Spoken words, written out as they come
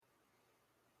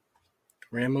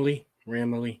Ramily.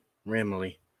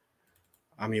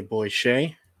 I'm your boy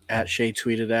Shay, at Shay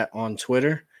Tweeted At on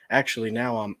Twitter. Actually,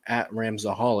 now I'm at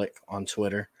Ramsoholic on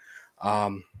Twitter.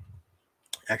 Um,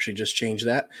 actually, just changed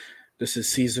that. This is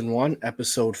season 1,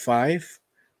 episode 5.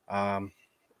 Um,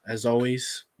 as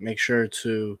always, make sure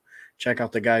to check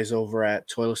out the guys over at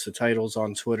Toilets to Titles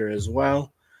on Twitter as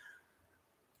well.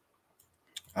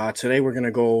 Today, we're going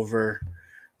to go over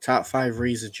top 5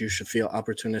 reasons you should feel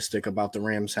opportunistic about the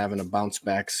Rams having a bounce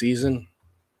back season.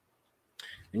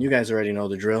 And you guys already know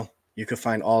the drill. You can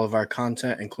find all of our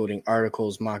content, including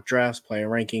articles, mock drafts, player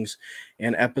rankings,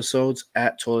 and episodes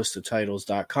at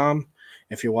toiletstotitles.com.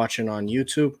 If you're watching on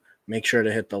YouTube, make sure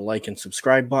to hit the like and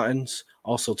subscribe buttons.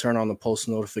 Also, turn on the post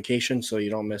notifications so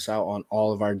you don't miss out on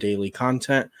all of our daily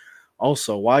content.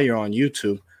 Also, while you're on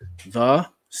YouTube, the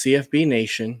CFB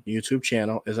Nation YouTube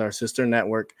channel is our sister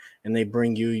network, and they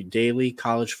bring you daily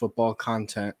college football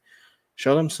content.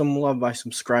 Show them some love by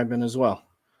subscribing as well.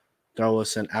 Throw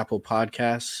us an Apple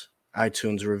Podcasts,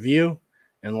 iTunes review.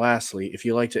 And lastly, if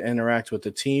you like to interact with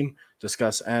the team,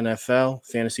 discuss NFL,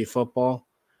 fantasy football,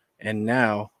 and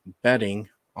now betting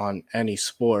on any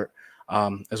sport,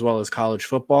 as well as college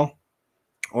football,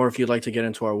 or if you'd like to get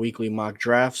into our weekly mock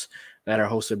drafts that are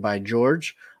hosted by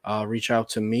George, reach out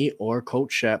to me or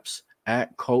Coach Sheps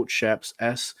at Coach Sheps,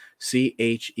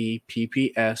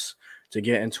 SCHEPPS, to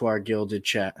get into our gilded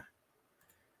chat.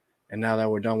 And now that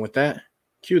we're done with that,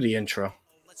 cue the intro.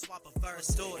 Let's swap a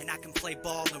verse, and I can play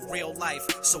ball in real life.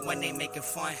 So when they make it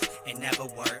fun, it never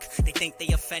work. They think they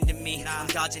offended me. I'm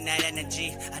dodging that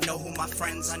energy. I know who my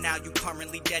friends are now. You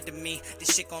currently dead to me.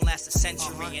 This shit gon' last a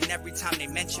century. And every time they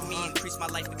mention me, increase my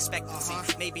life expectancy.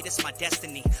 Maybe this my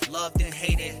destiny. Loved and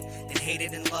hated, then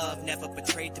hated and loved. Never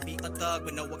betrayed to be a thug,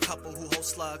 but know a couple who hold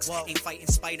slugs. Ain't fighting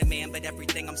Spider-Man, but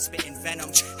everything I'm spitting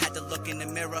venom. Had to look in the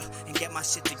mirror and get my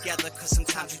shit together. Cause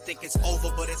sometimes you think it's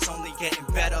over, but it's only getting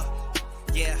better.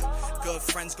 Yeah, good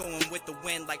friends going with the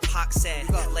wind like Pac said.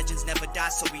 Legends never die,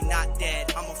 so we not dead.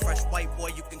 I'm a fresh white boy,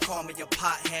 you can call me a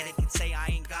pothead. You can say I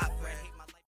ain't got bread.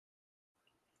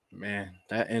 Man,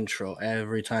 that intro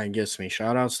every time gets me.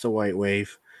 Shout outs to White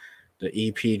Wave. The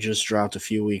EP just dropped a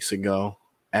few weeks ago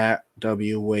at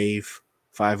WWave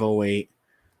 508.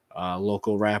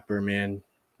 Local rapper, man.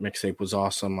 Mixtape was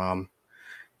awesome.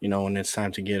 When it's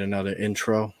time to get another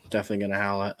intro, definitely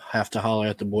gonna have to holler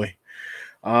at the boy.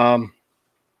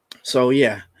 So,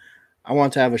 yeah, I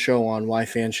want to have a show on why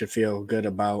fans should feel good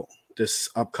about this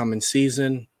upcoming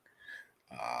season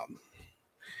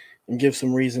and give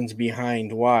some reasons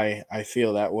behind why I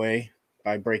feel that way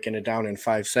by breaking it down in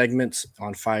 5 segments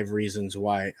on 5 reasons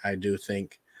why I do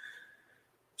think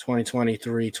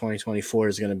 2023-2024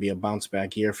 is going to be a bounce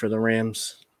back year for the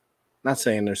Rams. Not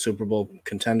saying they're Super Bowl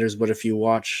contenders, but if you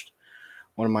watched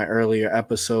one of my earlier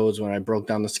episodes when I broke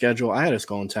down the schedule, I had us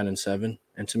going 10-7,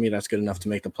 and to me that's good enough to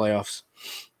make the playoffs.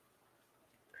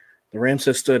 The Rams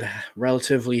have stood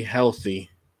relatively healthy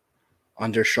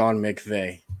under Sean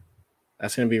McVay.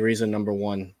 That's going to be reason number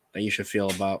 1 that you should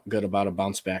feel good about a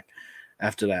bounce back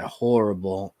after that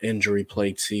horrible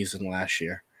injury-plagued season last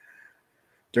year.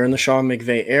 During the Sean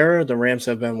McVay era, the Rams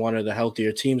have been one of the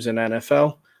healthier teams in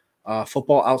NFL.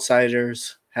 Football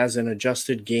Outsiders has an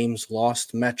adjusted games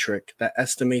lost metric that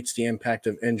estimates the impact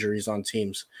of injuries on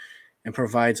teams and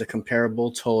provides a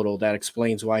comparable total that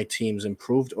explains why teams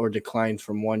improved or declined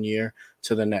from one year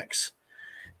to the next.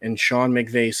 In Sean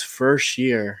McVay's first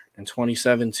year in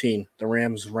 2017, the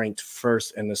Rams ranked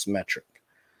first in this metric.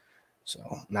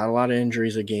 So not a lot of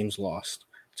injuries or games lost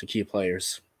to key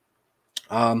players.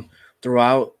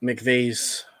 Throughout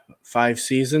McVay's 5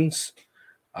 seasons,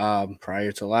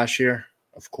 prior to last year,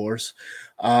 of course,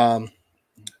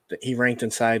 he ranked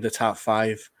inside the top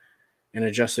 5 in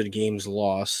adjusted games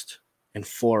lost in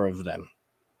 4 of them.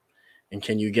 And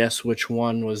can you guess which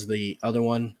one was the other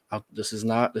one? This is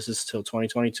till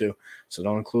 2022, so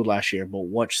don't include last year, but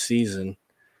which season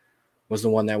was the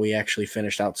one that we actually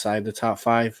finished outside the top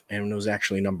 5, and it was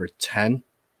actually number 10?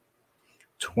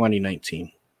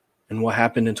 2019. And what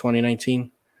happened in 2019?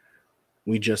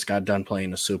 We just got done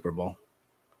playing the Super Bowl.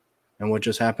 And what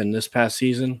just happened this past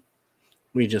season?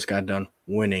 We just got done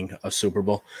winning a Super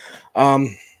Bowl.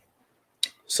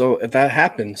 So if that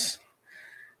happens,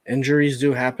 injuries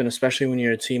do happen, especially when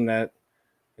you're a team that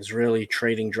is really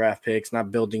trading draft picks,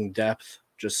 not building depth,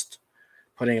 just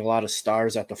putting a lot of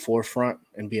stars at the forefront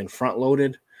and being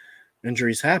front-loaded.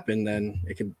 Injuries happen, then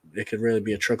it could really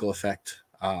be a trickle effect.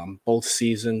 Both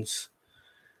seasons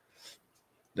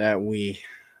that we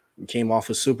came off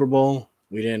a Super Bowl,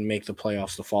 we didn't make the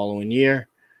playoffs the following year.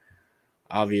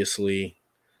 Obviously,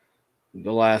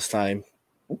 the last time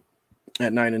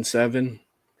at 9-7,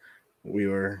 we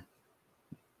were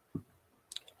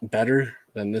better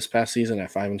than this past season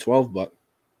at 5-12, but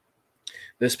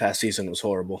this past season was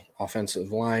horrible.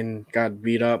 Offensive line got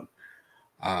beat up.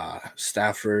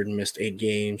 Stafford missed 8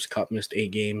 games. Kupp missed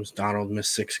 8 games. Donald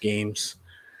missed 6 games.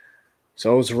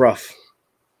 So it was rough.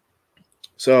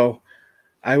 So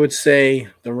I would say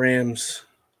the Rams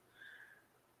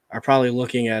are probably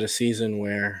looking at a season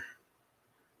where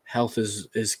health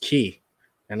is key.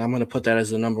 And I'm going to put that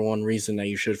as the number one reason that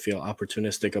you should feel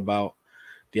opportunistic about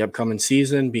the upcoming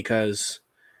season, because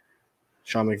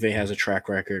Sean McVay has a track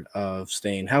record of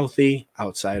staying healthy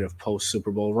outside of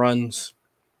post-Super Bowl runs.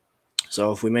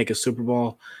 So if we make a Super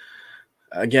Bowl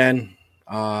again,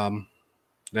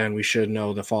 then we should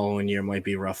know the following year might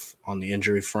be rough on the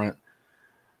injury front.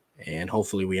 And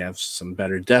hopefully we have some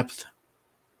better depth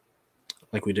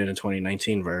like we did in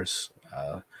 2019 versus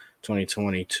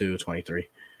 2022-23.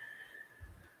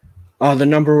 The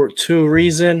number two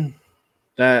reason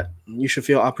that you should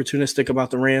feel opportunistic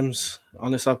about the Rams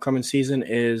on this upcoming season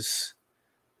is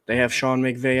they have Sean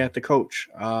McVay at the coach.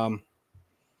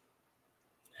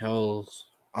 He'll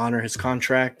honor his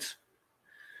contract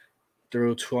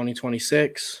through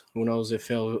 2026. Who knows if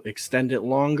he'll extend it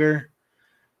longer?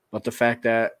 But the fact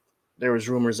that there was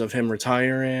rumors of him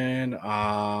retiring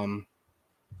and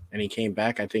he came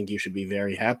back, I think you should be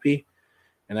very happy.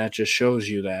 And that just shows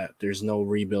you that there's no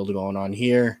rebuild going on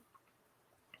here.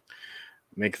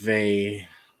 McVay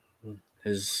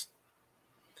has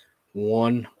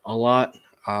won a lot.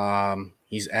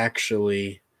 He's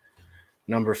actually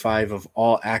number 5 of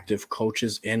all active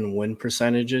coaches in win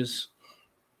percentages.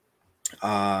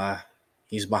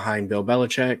 He's behind Bill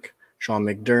Belichick, Sean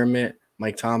McDermott,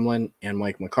 Mike Tomlin, and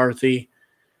Mike McCarthy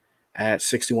at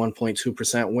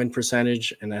 61.2% win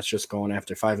percentage, and that's just going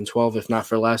after 5-12. If not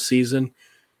for last season,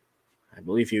 I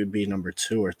believe he would be number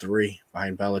 2 or 3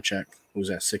 behind Belichick, who's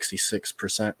at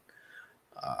 66%.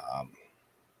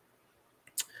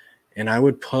 And I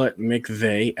would put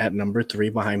McVay at number 3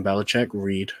 behind Belichick,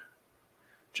 Reed,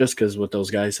 just because what those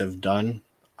guys have done,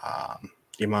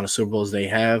 the amount of Super Bowls they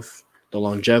have, the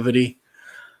longevity.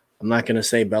 I'm not going to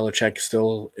say Belichick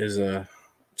still is a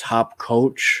top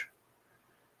coach.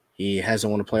 He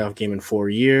hasn't won a playoff game in 4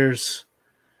 years.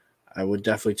 I would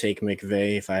definitely take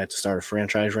McVay if I had to start a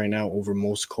franchise right now over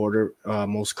most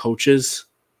coaches.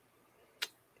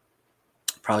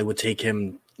 Probably would take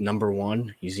him number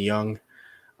 1. He's young.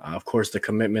 Of course, the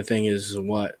commitment thing is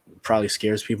what probably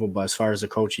scares people, but as far as a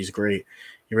coach, he's great.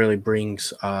 He really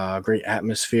brings a great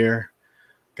atmosphere.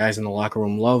 Guys in the locker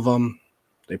room love him.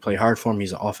 They play hard for him.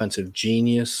 He's an offensive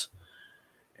genius.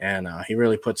 And he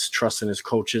really puts trust in his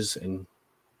coaches. And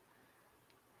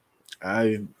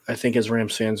I think as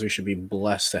Rams fans, we should be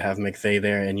blessed to have McVay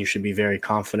there. And you should be very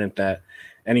confident that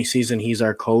any season he's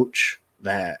our coach,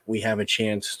 that we have a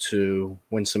chance to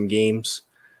win some games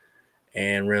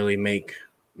and really make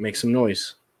some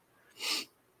noise.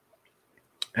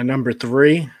 And number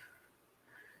 3,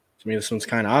 to me, this one's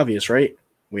kind of obvious, right?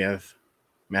 We have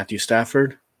Matthew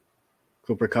Stafford,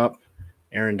 Cooper Kupp,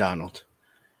 Aaron Donald.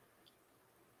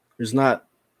 There's not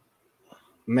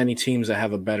many teams that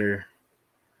have a better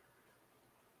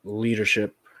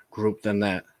leadership group than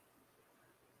that.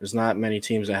 There's not many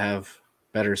teams that have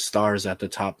better stars at the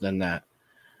top than that.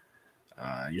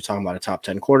 You're talking about a top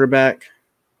 10 quarterback.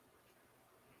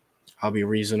 I'll be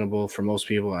reasonable for most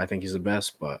people. I think he's the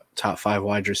best, but top 5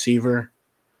 wide receiver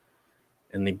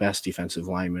and the best defensive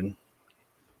lineman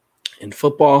in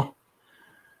football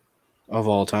of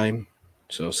all time.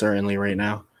 So certainly right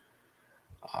now.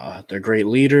 They're great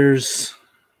leaders.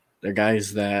 They're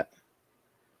guys that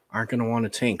aren't going to want to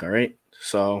tank, all right?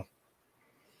 So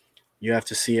you have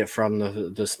to see it from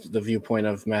the viewpoint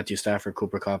of Matthew Stafford,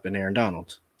 Cooper Kupp, and Aaron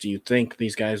Donald. Do you think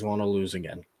these guys want to lose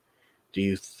again? Do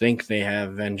you think they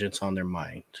have vengeance on their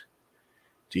mind?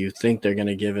 Do you think they're going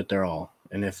to give it their all?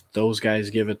 And if those guys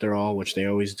give it their all, which they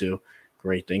always do,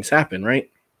 great things happen, right?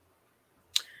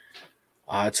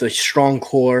 It's a strong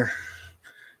core.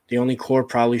 The only core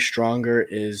probably stronger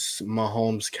is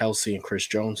Mahomes, Kelsey, and Chris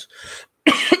Jones.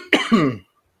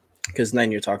 Because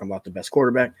then you're talking about the best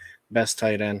quarterback, best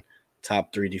tight end,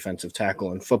 top 3 defensive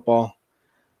tackle in football.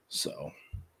 So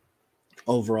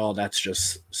overall, that's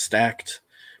just stacked.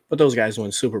 But those guys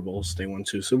won Super Bowls. They won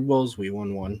 2 Super Bowls. We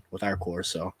won 1 with our core.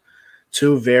 So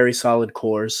 2 very solid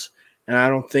cores. And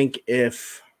I think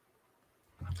if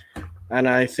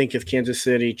Kansas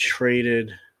City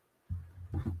traded,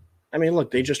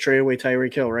 look, they just traded away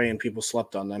Tyreek Hill, right? And people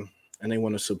slept on them. And they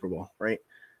won a Super Bowl, right?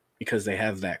 Because they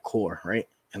have that core, right?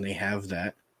 And they have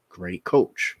that great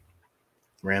coach.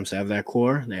 Rams have that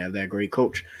core. They have that great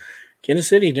coach. Kansas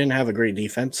City didn't have a great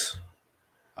defense.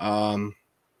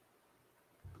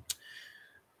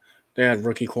 They had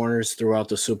rookie corners throughout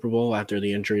the Super Bowl after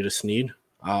the injury to Snead,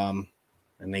 and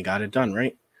they got it done,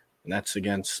 right? And that's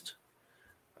against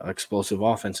an explosive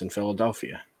offense in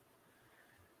Philadelphia.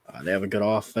 They have a good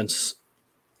offense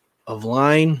of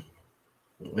line,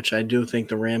 which I do think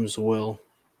the Rams will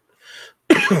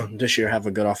this year have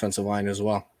a good offensive line as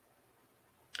well.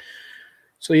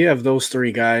 So you have those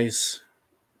three guys.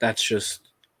 That's just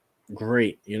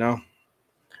great, you know?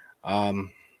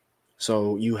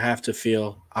 So you have to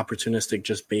feel opportunistic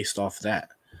just based off that.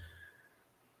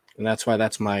 And that's why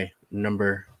that's my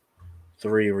number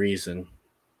 3 reason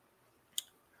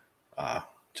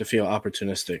to feel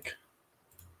opportunistic.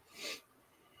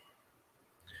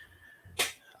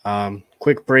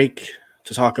 Quick break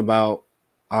to talk about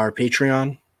our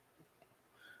Patreon.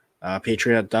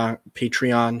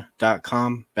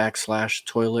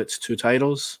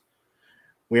 Patreon.com/toilets2titles.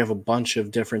 We have a bunch of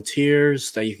different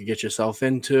tiers that you can get yourself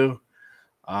into.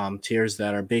 Tiers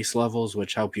that are base levels,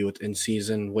 which help you with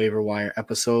in-season waiver wire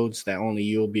episodes that only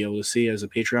you'll be able to see as a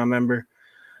Patreon member.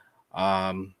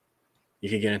 You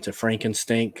can get into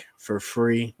Frankenstank for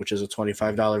free, which is a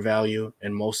 $25 value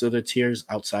in most of the tiers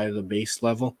outside of the base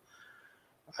level.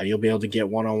 You'll be able to get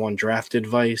one-on-one draft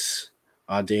advice,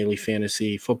 daily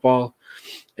fantasy football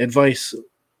advice,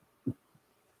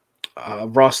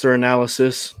 roster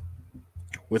analysis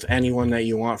with anyone that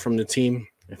you want from the team.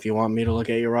 If you want me to look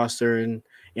at your roster and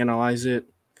analyze it,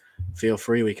 feel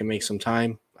free. We can make some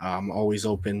time. I'm always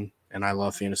open, and I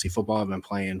love fantasy football. I've been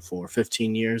playing for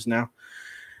 15 years now.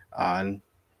 And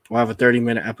we'll have a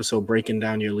 30-minute episode breaking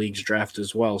down your league's draft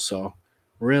as well. So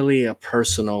really a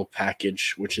personal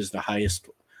package, which is the highest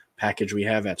package we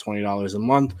have at $20 a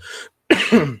month.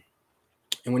 And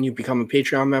when you become a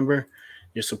Patreon member,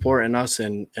 you're supporting us,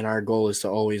 and our goal is to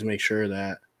always make sure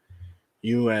that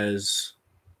you as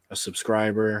a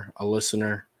subscriber, a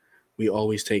listener, we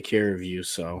always take care of you.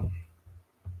 So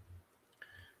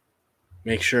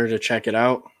make sure to check it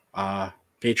out.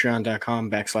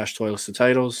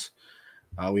 Patreon.com/toilets2titles.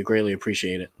 We greatly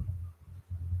appreciate it.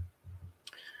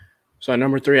 So at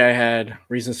number 3, I had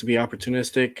reasons to be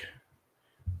opportunistic.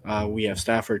 We have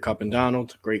Stafford, Kupp, and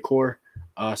Donald. Great core.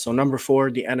 So number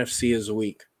 4, the NFC is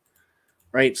weak.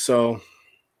 Right? So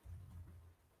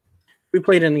we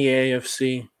played in the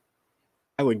AFC.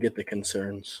 I would get the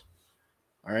concerns.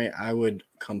 All right? I would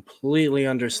completely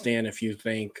understand if you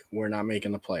think we're not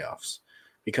making the playoffs.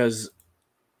 Because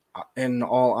in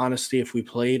all honesty, if we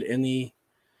played in the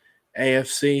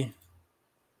AFC,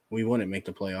 we wouldn't make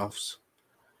the playoffs.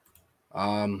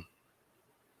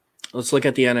 Let's look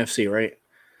at the NFC, right?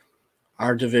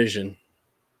 Our division.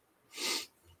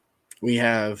 We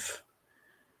have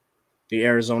the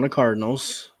Arizona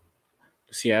Cardinals,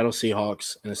 the Seattle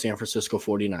Seahawks, and the San Francisco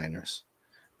 49ers.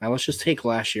 Now, let's just take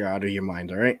last year out of your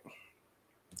mind, all right?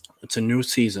 It's a new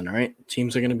season, all right?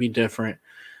 Teams are going to be different.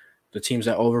 The teams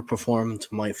that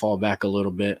overperformed might fall back a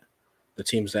little bit. The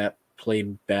teams that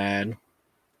played bad,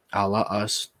 a la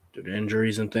us, due to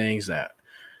injuries and things that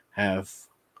have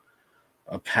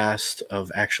a past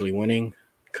of actually winning,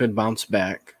 could bounce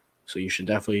back. So you should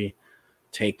definitely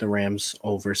take the Rams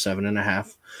over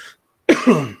 7.5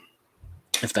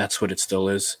 if that's what it still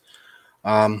is.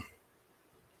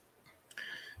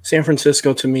 San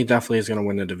Francisco, to me, definitely is going to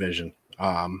win the division.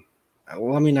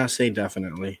 Let me not say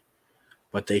definitely,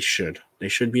 but they should. They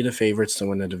should be the favorites to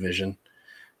win the division.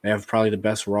 They have probably the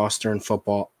best roster in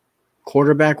football.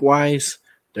 Quarterback-wise,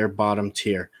 they're bottom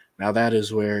tier. Now, that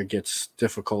is where it gets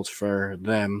difficult for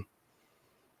them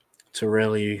to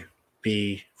really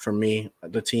be, for me,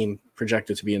 the team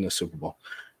projected to be in the Super Bowl.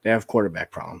 They have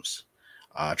quarterback problems.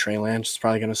 Trey Lance is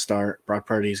probably going to start. Brock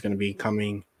Purdy is going to be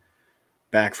coming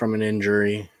back from an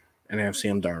injury. And they have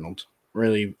Sam Darnold.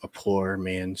 Really a poor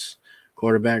man's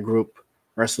quarterback group.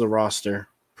 Rest of the roster,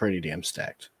 pretty damn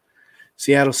stacked.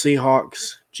 Seattle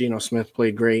Seahawks, Geno Smith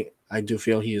played great. I do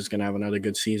feel he is going to have another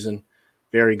good season.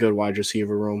 Very good wide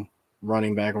receiver room,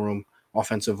 running back room,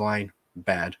 offensive line,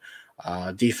 bad.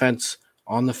 Defense,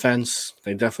 on the fence.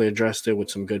 They definitely addressed it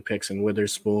with some good picks in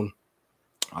Witherspoon.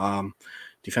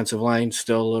 Defensive line,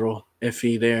 still a little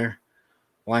iffy there.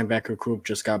 Linebacker group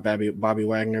just got Bobby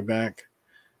Wagner back.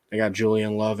 They got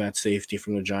Julian Love at safety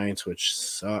from the Giants, which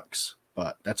sucks,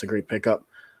 but that's a great pickup.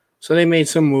 So they made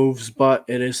some moves, but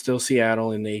it is still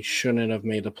Seattle, and they shouldn't have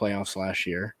made the playoffs last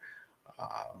year.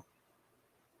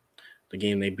 The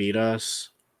game they beat us,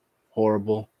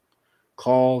 horrible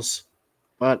calls,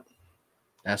 but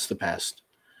that's the past.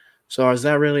 So is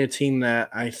that really a team that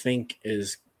I think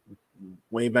is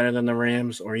way better than the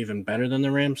Rams or even better than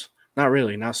the Rams? Not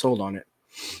really, not sold on it.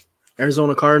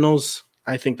 Arizona Cardinals,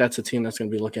 I think that's a team that's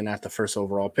going to be looking at the first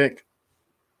overall pick.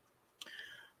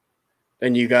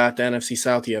 Then you got the NFC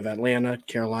South. You have Atlanta,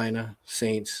 Carolina,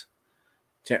 Saints,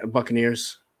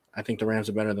 Buccaneers. I think the Rams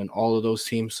are better than all of those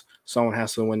teams. Someone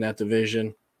has to win that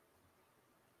division.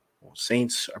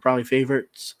 Saints are probably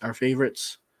favorites.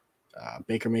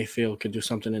 Baker Mayfield could do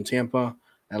something in Tampa.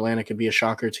 Atlanta could be a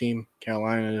shocker team.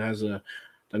 Carolina has the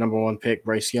number one pick,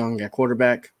 Bryce Young at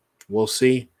quarterback. We'll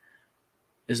see.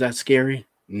 Is that scary?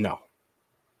 No.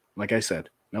 Like I said,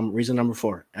 reason number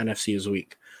 4, NFC is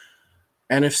weak.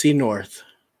 NFC North,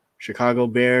 Chicago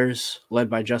Bears, led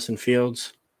by Justin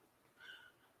Fields.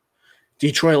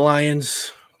 Detroit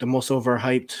Lions, the most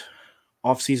overhyped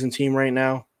offseason team right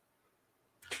now.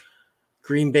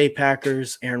 Green Bay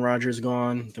Packers, Aaron Rodgers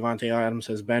gone. Devontae Adams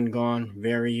has been gone.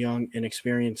 Very young,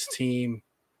 inexperienced team.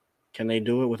 Can they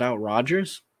do it without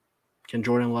Rodgers? Can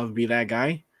Jordan Love be that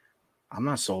guy? I'm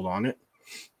not sold on it.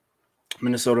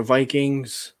 Minnesota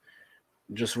Vikings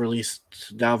just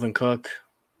released Dalvin Cook.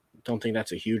 Don't think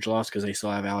that's a huge loss because they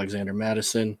still have Alexander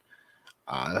Madison,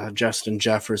 Justin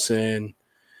Jefferson.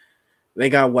 They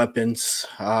got weapons.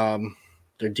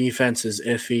 Their defense is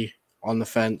iffy on the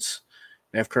fence.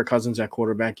 They have Kirk Cousins at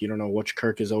quarterback. You don't know which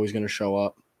Kirk is always going to show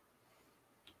up.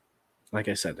 Like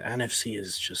I said, the NFC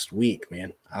is just weak,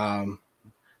 man.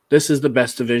 This is the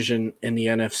best division in the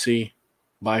NFC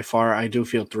by far. I do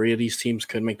feel 3 of these teams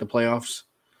could make the playoffs,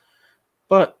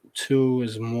 but 2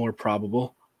 is more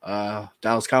probable.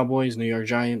 Dallas Cowboys, New York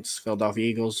Giants, Philadelphia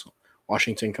Eagles,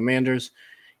 Washington Commanders.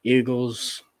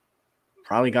 Eagles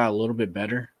probably got a little bit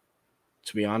better,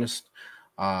 to be honest,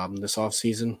 this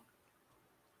offseason.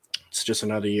 It's just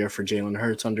another year for Jalen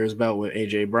Hurts under his belt with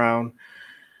A.J. Brown,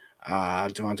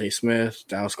 Devontae Smith,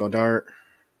 Dallas Goedert.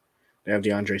 They have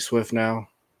DeAndre Swift now,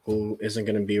 who isn't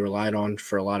going to be relied on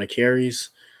for a lot of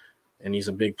carries, and he's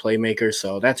a big playmaker,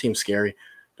 so that team's scary.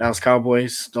 Dallas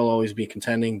Cowboys, they'll always be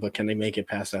contending, but can they make it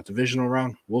past that divisional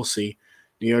round? We'll see.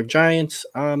 New York Giants,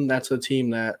 that's a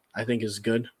team that I think is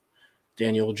good.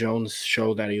 Daniel Jones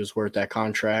showed that he was worth that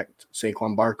contract.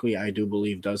 Saquon Barkley, I do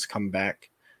believe, does come back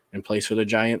and plays for the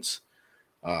Giants.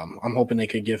 I'm hoping they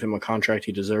could give him a contract.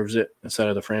 He deserves it instead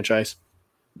of the franchise.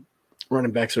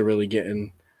 Running backs are really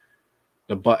getting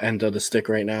the butt end of the stick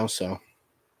right now. So,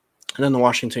 and then the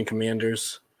Washington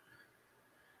Commanders,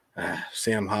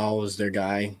 Sam Howell is their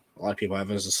guy. A lot of people have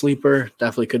him as a sleeper.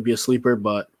 Definitely could be a sleeper,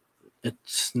 but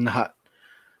it's not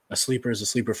a sleeper. Is a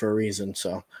sleeper for a reason.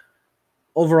 So,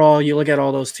 overall, you look at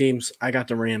all those teams. I got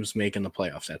the Rams making the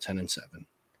playoffs at 10-7.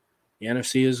 The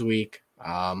NFC is weak.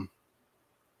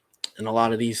 And a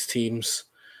lot of these teams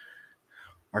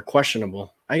are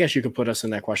questionable. I guess you could put us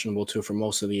in that questionable too for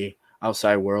most of the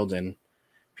outside world and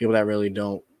people that really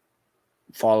don't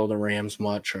follow the Rams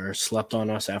much or slept on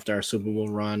us after our Super Bowl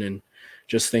run and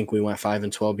just think we went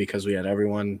 5-12 because we had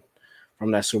everyone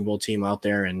from that Super Bowl team out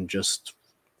there and just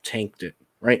tanked it,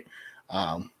 right?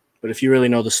 But if you really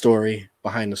know the story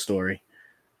behind the story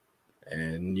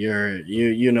and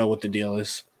you know what the deal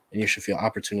is, and you should feel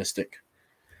opportunistic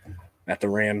that the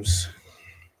Rams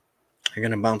are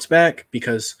going to bounce back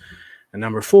because at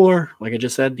number 4, like I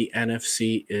just said, the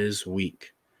NFC is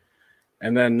weak.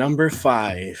 And then number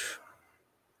 5,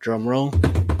 drum roll,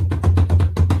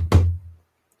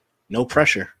 no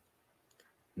pressure.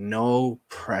 No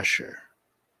pressure.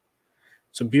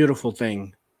 It's a beautiful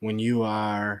thing when you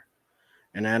are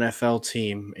an NFL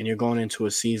team and you're going into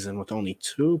a season with only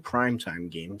 2 primetime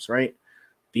games, right?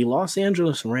 The Los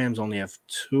Angeles Rams only have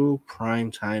 2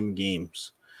 primetime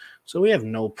games. So we have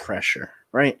no pressure,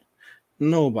 right?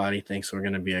 Nobody thinks we're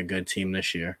going to be a good team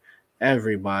this year.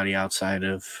 Everybody outside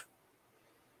of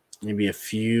maybe a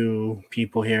few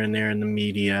people here and there in the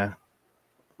media,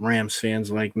 Rams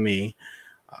fans like me,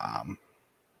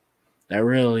 that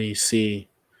really see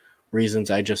reasons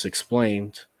I just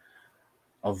explained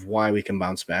of why we can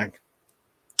bounce back,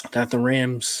 that the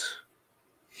Rams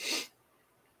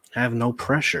have no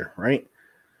pressure, right?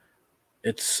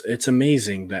 It's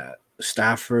amazing that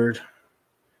Stafford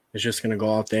is just going to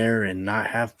go out there and not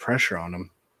have pressure on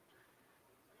him.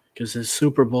 Because his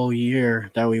Super Bowl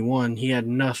year that we won, he had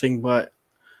nothing but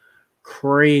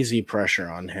crazy pressure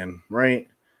on him, right?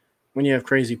 When you have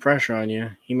crazy pressure on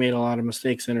you, he made a lot of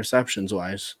mistakes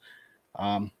interceptions-wise.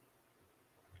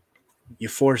 You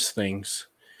force things.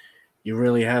 You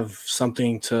really have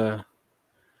something to,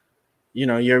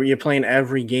 you're playing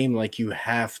every game like you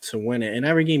have to win it. And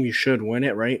every game you should win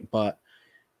it, right? But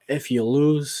if you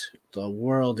lose, the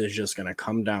world is just going to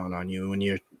come down on you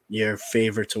and you're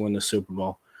favored to win the Super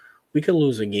Bowl. We could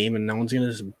lose a game and no one's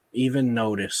going to even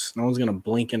notice. No one's going to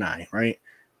blink an eye, right?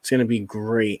 It's going to be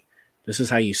great. This is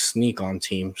how you sneak on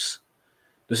teams.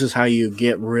 This is how you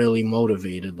get really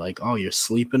motivated. Like, oh, you're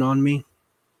sleeping on me?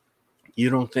 You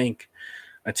don't think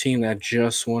a team that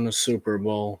just won a Super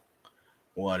Bowl,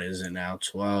 what is it now,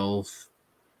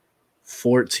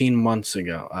 14 months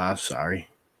ago.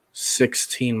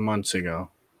 16 months ago,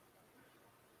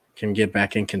 can get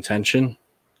back in contention.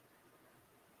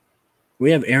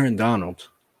 We have Aaron Donald.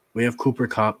 We have Cooper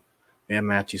Kupp. We have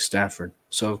Matthew Stafford.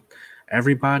 So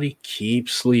everybody keep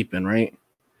sleeping, right?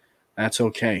 That's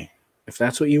okay. If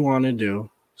that's what you want to do,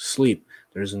 sleep.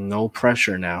 There's no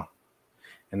pressure now.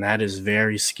 And that is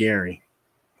very scary.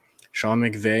 Sean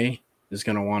McVay is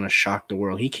going to want to shock the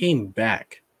world. He came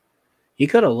back. He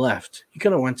could have left. He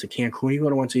could have went to Cancun. He could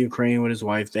have went to Ukraine with his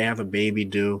wife. They have a baby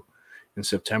due in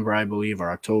September, I believe, or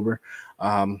October.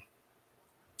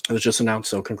 It was just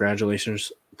announced, so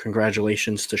congratulations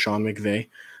to Sean McVay.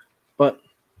 But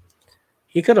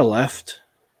he could have left.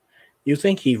 You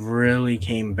think he really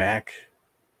came back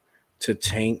to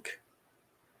tank?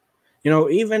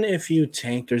 Even if you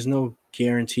tank, there's no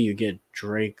guarantee you get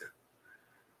Drake,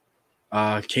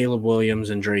 Caleb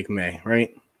Williams, and Drake May,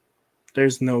 right?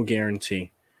 There's no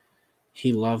guarantee.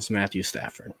 He loves Matthew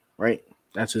Stafford, right?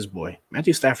 That's his boy.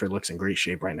 Matthew Stafford looks in great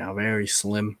shape right now. Very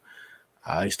slim.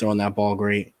 He's throwing that ball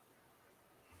great.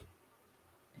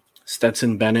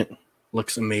 Stetson Bennett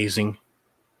looks amazing.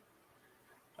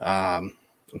 I'm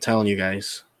telling you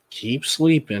guys, keep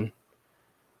sleeping.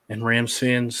 And Rams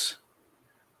fans,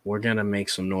 we're going to make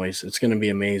some noise. It's going to be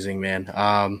amazing, man.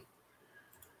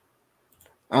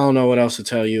 I don't know what else to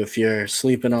tell you if you're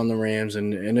sleeping on the Rams.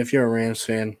 And if you're a Rams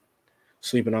fan,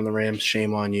 sleeping on the Rams,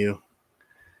 shame on you.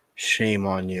 Shame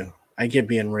on you. I get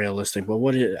being realistic, but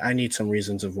I need some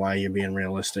reasons of why you're being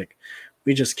realistic.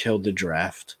 We just killed the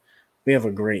draft. We have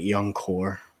a great young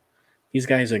core. These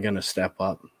guys are going to step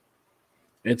up.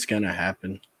 It's going to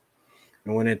happen.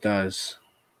 And when it does,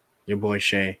 your boy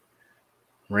Shay,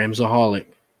 Ramsoholic,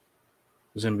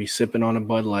 is going to be sipping on a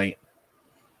Bud Light,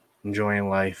 enjoying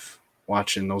life,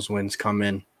 watching those wins come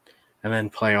in, and then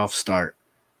playoffs start.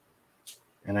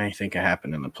 And anything can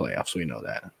happen in the playoffs. We know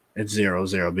that. It's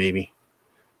 0-0, baby.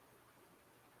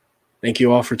 Thank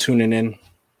you all for tuning in.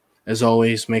 As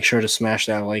always, make sure to smash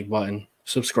that like button,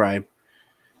 subscribe,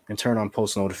 and turn on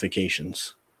post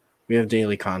notifications. We have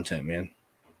daily content, man.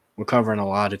 We're covering a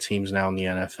lot of teams now in the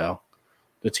NFL.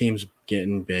 The team's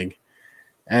getting big.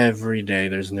 Every day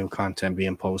there's new content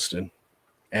being posted.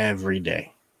 Every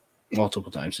day.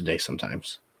 Multiple times a day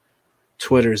sometimes.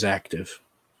 Twitter's active.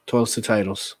 12 to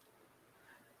titles.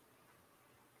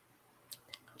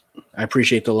 I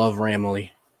appreciate the love,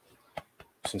 Ramley.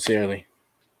 Sincerely.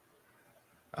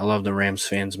 I love the Rams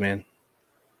fans, man.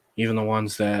 Even the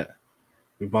ones that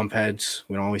we bump heads,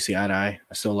 we don't always see eye to eye.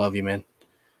 I still love you, man.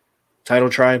 Title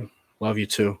Tribe, love you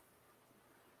too.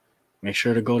 Make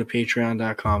sure to go to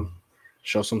patreon.com.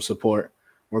 Show some support.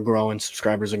 We're growing.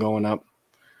 Subscribers are going up.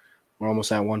 We're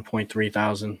almost at 1.3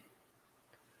 thousand.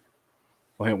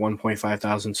 We'll hit 1.5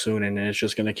 thousand soon, and it's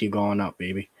just going to keep going up,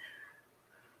 baby.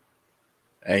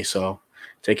 Hey, so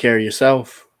take care of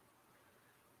yourself.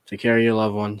 Take care of your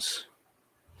loved ones.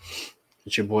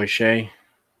 It's your boy Shay,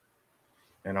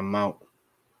 and I'm out.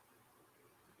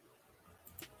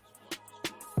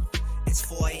 It's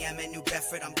 4 a.m. in New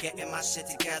Bedford, I'm getting my shit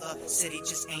together. City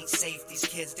just ain't safe, these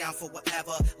kids down for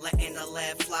whatever. Letting the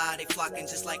lead fly, they flocking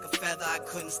just like a feather. I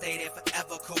couldn't stay there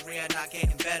forever, career not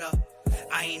getting better.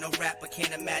 I ain't no rapper,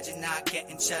 can't imagine not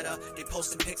getting cheddar. They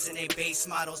posting pics in they base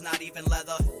models, not even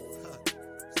leather.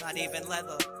 It's not even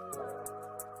leather.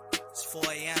 It's 4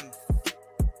 a.m.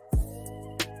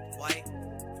 White,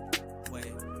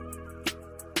 wait.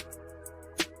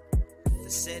 The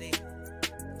city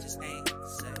just ain't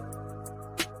safe.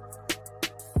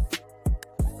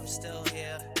 I'm still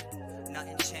here,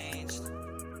 nothing changed.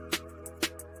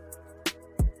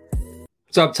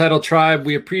 What's up, Title Tribe?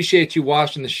 We appreciate you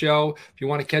watching the show. If you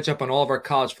want to catch up on all of our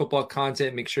college football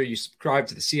content, make sure you subscribe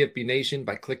to the CFB Nation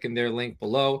by clicking their link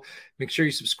below. Make sure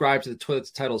you subscribe to the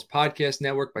Toilets Titles Podcast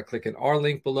Network by clicking our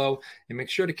link below. And make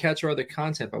sure to catch our other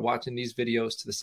content by watching these videos to the